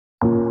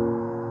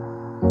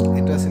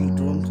এটা আছিল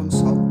ড্ৰোনখন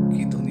চাওক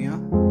কি ধুনিয়া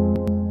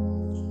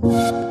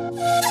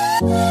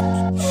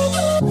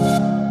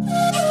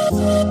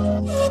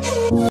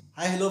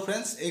হাই হেল্ল'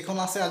 ফ্ৰেণ্ডছ এইখন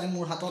আছে আজি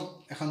মোৰ হাতত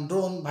এখন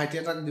ড্ৰোন ভাইটি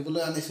এটাক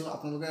দিবলৈ আনিছোঁ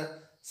আপোনালোকে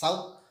চাওক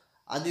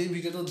আজিৰ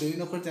ভিডিঅ'টো দেৰি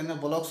নকৰি তেনে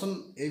বলকচোন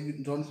এই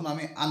ড্ৰোনখন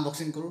আমি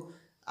আনবক্সিং কৰোঁ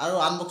আৰু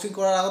আনবক্সিং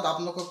কৰাৰ আগত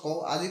আপোনালোকক কওঁ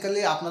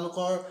আজিকালি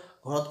আপোনালোকৰ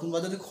ঘৰত কোনোবা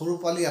যদি সৰু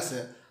পোৱালি আছে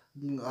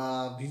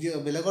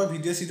বেলেগৰ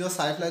ভিডিঅ'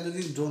 চাই পেলাই যদি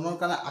ড্ৰোনৰ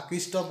কাৰণে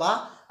আকৃষ্ট বা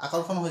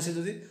আকৰ্ষণ হৈছে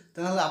যদি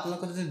তেনেহ'লে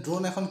আপোনালোকে যদি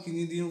ড্ৰোন এখন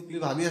কিনি দিওঁ বুলি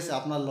ভাবি আছে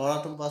আপোনাৰ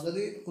ল'ৰাটোক বা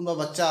যদি কোনোবা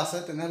বাচ্চা আছে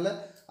তেনেহ'লে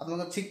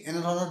আপোনালোকে ঠিক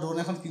এনেধৰণৰ ড্ৰোন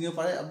এখন কিনিব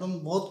পাৰে একদম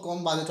বহুত কম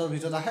বাজেটৰ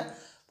ভিতৰত আহে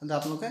তেন্তে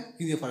আপোনালোকে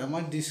কিনিব পাৰে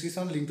মই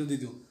ডিছক্ৰিপশ্যনত লিংকটো দি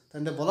দিওঁ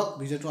তেন্তে বলক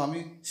ভিডিঅ'টো আমি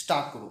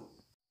ষ্টাৰ্ট কৰোঁ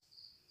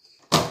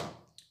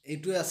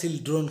এইটোৱে আছিল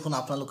ড্ৰোনখন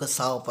আপোনালোকে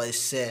চাব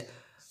পাৰিছে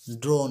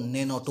ড্ৰোন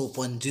নেনো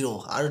 2.0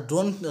 আৰু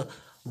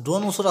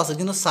ড্ৰোন ওচৰত আছে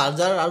কিন্তু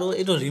চাৰ্জাৰ আৰু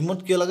এইটো ৰিমোট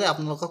কিয় লাগে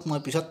আপোনালোকক মই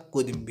পিছত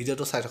কৈ দিম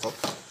ভিডিঅ'টো চাই থাকক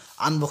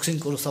আনবক্সিং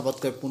কৰোঁ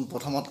চবতকৈ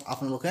প্ৰথমত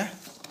আপোনালোকে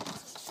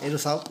এইটো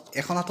চাওক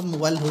এখন হাতত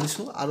মোবাইল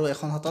ধৰিছোঁ আৰু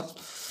এখন হাতত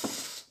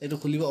এইটো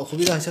খুলিব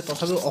অসুবিধা হৈছে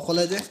তথাপিও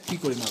অকলে যে কি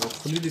কৰিম আৰু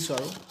খুলি দিছোঁ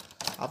আৰু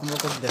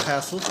আপোনালোকক দেখাই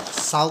আছোঁ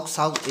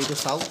চাওক এইটো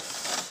চাওক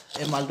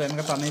এই মালটো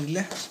এনেকৈ টানি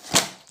দিলে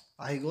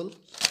আহি গ'ল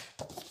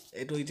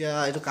এইটো এতিয়া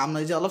এইটো কাম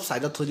নাই যে অলপ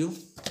ছাইডত থৈ দিওঁ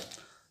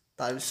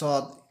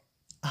তাৰপিছত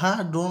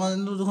ড্ৰোন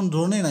আনিলোঁ দেখোন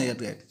ড্ৰোনেই নাই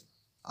ইয়াতে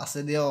আছে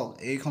দিয়ক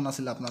এইখন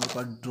আছিল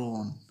আপোনালোকৰ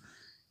ড্ৰোন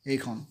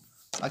এইখন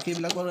বাকী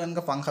এইবিলাক বাৰু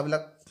এনেকৈ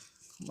পাংখাবিলাক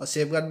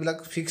চেফগাৰ্ডবিলাক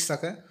ফিক্স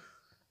থাকে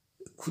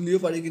খুলিব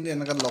পাৰি কিন্তু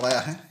এনেকৈ লগাই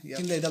আহে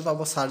কিন্তু এইডাল পাব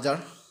চাৰ্জাৰ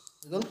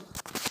হৈ গ'ল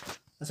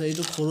তাৰপিছত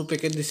এইটো সৰু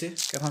পেকেট দিছে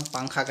কেইখন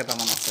পাংখা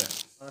কেইটামান আছে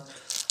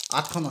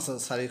 8খন আছে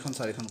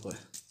চাৰিখনকৈ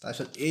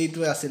তাৰপিছত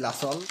এইটোৱে আছিল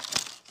আচল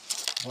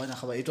হয়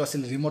নাখাব এইটো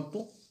আছিল ৰিম'টটো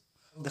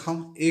দেখাম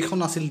এইখন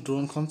আছিল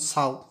ড্ৰোনখন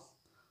চাওক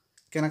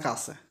কেনেকৈ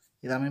আছে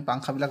এতিয়া আমি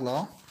পাংখাবিলাক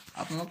লগাওঁ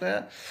আপোনালোকে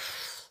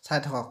চাই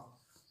থাকক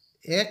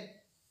 1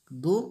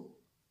 2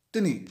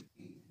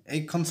 3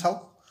 এইখন চাওক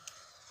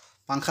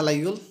পাংখা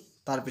লাগি গ'ল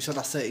তাৰপিছত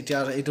আছে এতিয়া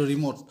এইটো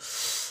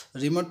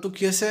ৰিম'টটো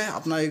কি হৈছে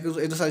আপোনাৰ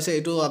এইটো চাইছে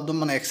এইটো একদম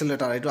মানে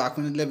এক্সেলেটাৰ এইটো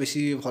আগপিনে দিলে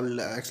বেছি ভাল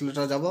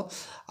এক্সেলেটাৰ যাব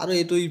আৰু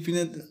এইটো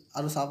ইপিনে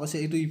আৰু চাপ আছে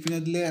এইটো ইপিনে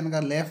দিলে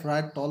এনেকুৱা লেফ্ট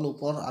ৰাইট তল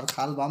ওপৰ আৰু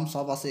খাল বাম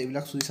চব আছে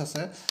এইবিলাক চুইচ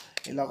আছে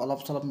এইবিলাক অলপ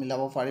চলপ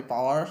মিলাব পাৰি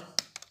পাৱাৰ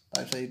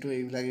তাৰপিছত এইটো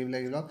এইবিলাক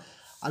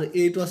আৰু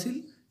এইটো আছিল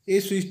এই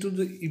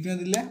চুইচটো ইপিনে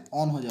দিলে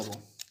অন হৈ যাব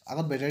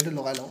আগত বেটাৰীটো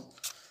লগাই লওঁ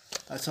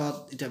তাৰপিছত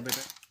এতিয়া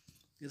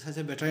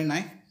চাইছে বেটাৰী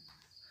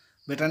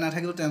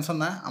নাথাকিলেও টেনশ্যন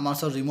নাই আমাৰ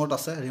ওচৰত ৰিম'ট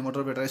আছে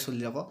ৰিম'টৰ বেটাৰী চলি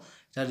যাব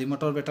এতিয়া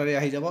ৰিম'টৰ বেটাৰী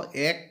আহি যাব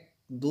 1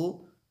 2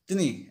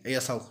 3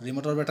 এয়া চাওক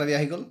ৰিম'টৰ বেটাৰী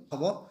আহি গ'ল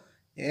হ'ব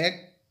 1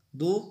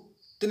 2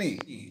 3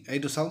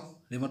 এইটো চাওক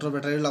ৰিম'টৰ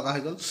বেটাৰী লগা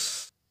হৈ গ'ল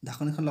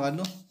ঢাকনিখন লগাই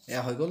দিলোঁ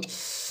এয়া হৈ গ'ল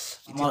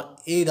আমাৰ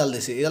এইডাল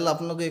দিছে এইডাল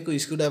আপোনালোকে একো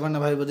স্ক্ৰু ড্ৰাইভাৰ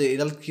নাভাবিব যে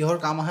এইডাল কিহৰ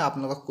কাম আহে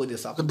আপোনালোকক কৈ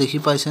দিছোঁ আপুনি দেখি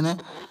পাইছেনে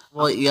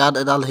ইয়াত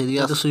এডাল হেৰি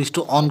আছে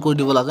চুইচটো অন কৰি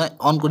দিব লাগে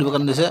অন কৰিবৰ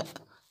কাৰণে দিছে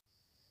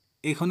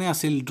এইখনেই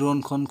আছিল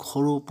ড্ৰোনখন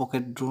সৰু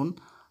পকেট ড্ৰোন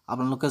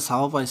আপোনালোকে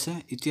চাব পাৰিছে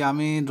এতিয়া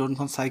আমি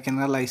ড্ৰোনখন চাই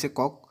কেনেকুৱা লাগিছে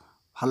কওক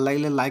ভাল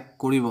লাগিলে লাইক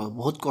কৰিব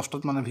বহুত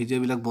কষ্টত মানে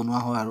ভিডিঅ'বিলাক বনোৱা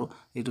হয় আৰু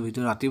এইটো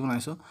ভিডিঅ' ৰাতি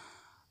বনাইছোঁ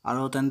আৰু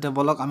তেন্তে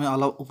বলক আমি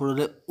অলপ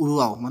ওপৰলৈ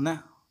উৰুৱাওঁ মানে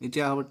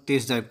এতিয়া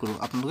টেষ্ট ড্ৰাইভ কৰোঁ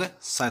আপোনালোকে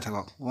চাই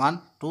থাকক 1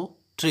 2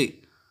 3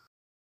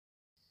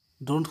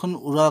 ড্ৰোনখন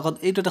উৰাৰ আগত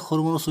এইটো এটা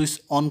সৰু সৰু চুইচ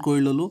অন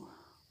কৰি ল'লোঁ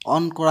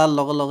অন কৰাৰ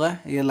লগে লগে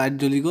এই লাইট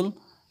জ্বলি গ'ল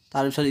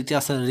তাৰপিছত এতিয়া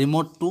আছে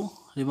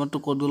ৰিম'টটো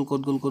ক'ত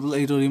গ'ল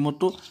এইটো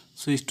ৰিম'টটো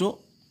চুইচটো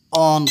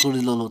অন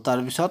কৰি ল'লোঁ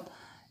তাৰপিছত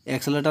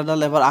এক্সেলেটাৰডাল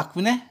এবাৰ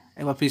আগপিনে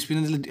এবাৰ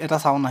পিছপিনে দিলে এটা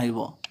চাউণ্ড আহিব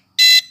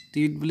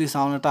টিট বুলি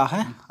চাউণ্ড এটা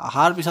আহে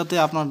অহাৰ পিছতে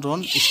আপোনাৰ ড্ৰোন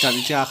ষ্টাৰ্ট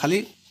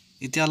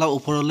এতিয়া অলপ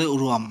ওপৰলৈ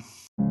উৰুৱাম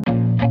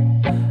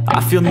I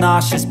feel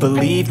nauseous,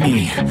 believe me.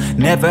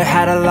 Never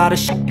had a lot of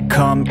shit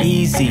come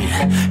easy.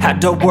 Had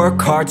to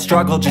work hard,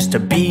 struggle just to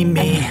be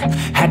me.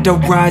 Had to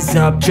rise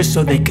up just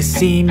so they could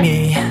see me.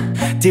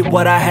 Did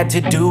what I had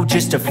to do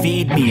just to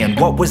feed me. And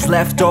what was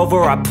left over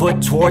I put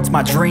towards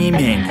my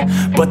dreaming.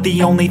 But the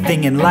only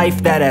thing in life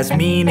that has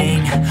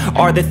meaning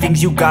are the things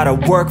you gotta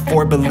work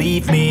for,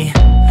 believe me.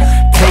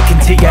 Take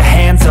into your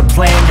hands a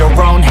plan, your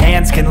own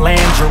hands can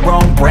land your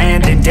own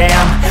brand. And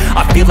damn,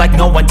 I feel like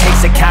no one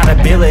takes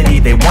accountability.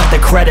 They want the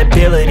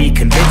credibility,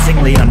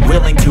 convincingly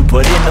unwilling to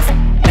put in the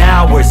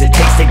hours it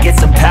takes to get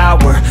some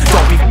power.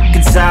 Don't be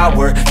f***ing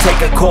sour,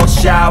 take a cold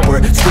shower.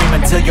 Scream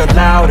until you're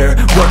louder,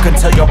 work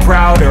until you're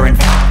prouder. And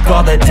f***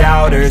 all the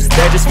doubters,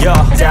 they're just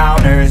your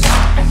downers.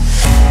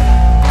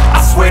 I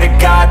swear to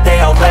God they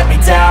all let me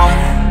down.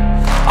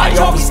 I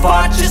always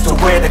fought just to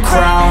wear the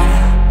crown.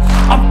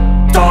 I'm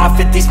off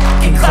at these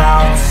fucking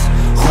clowns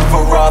who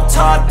were all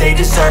taught they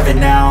deserve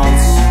an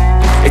ounce.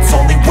 It's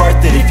only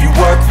worth it if you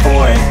work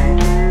for it.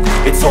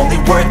 It's only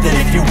worth it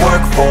if you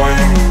work for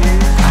it.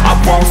 I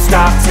won't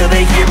stop till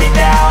they hear me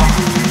now.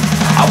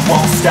 I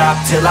won't stop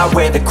till I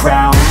wear the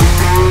crown.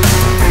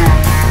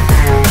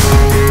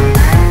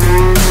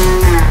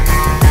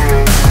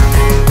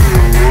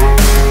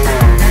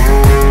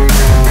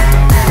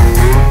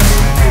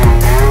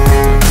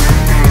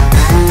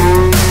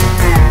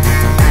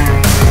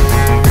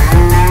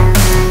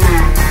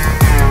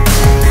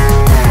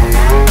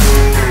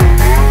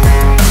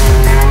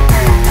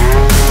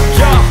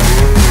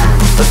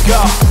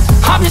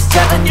 I'm just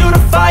telling you to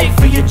fight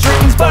for your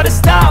dreams, but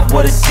it's not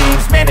what it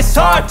seems. Man, it's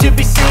hard to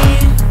be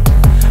seen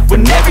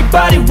when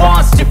everybody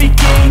wants to be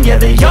king. Yeah,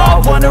 they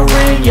all wanna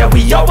ring, yeah,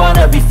 we all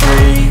wanna be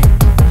free.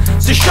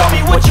 So show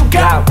me what you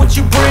got, what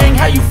you bring,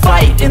 how you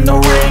fight in the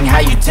ring, how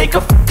you take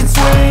a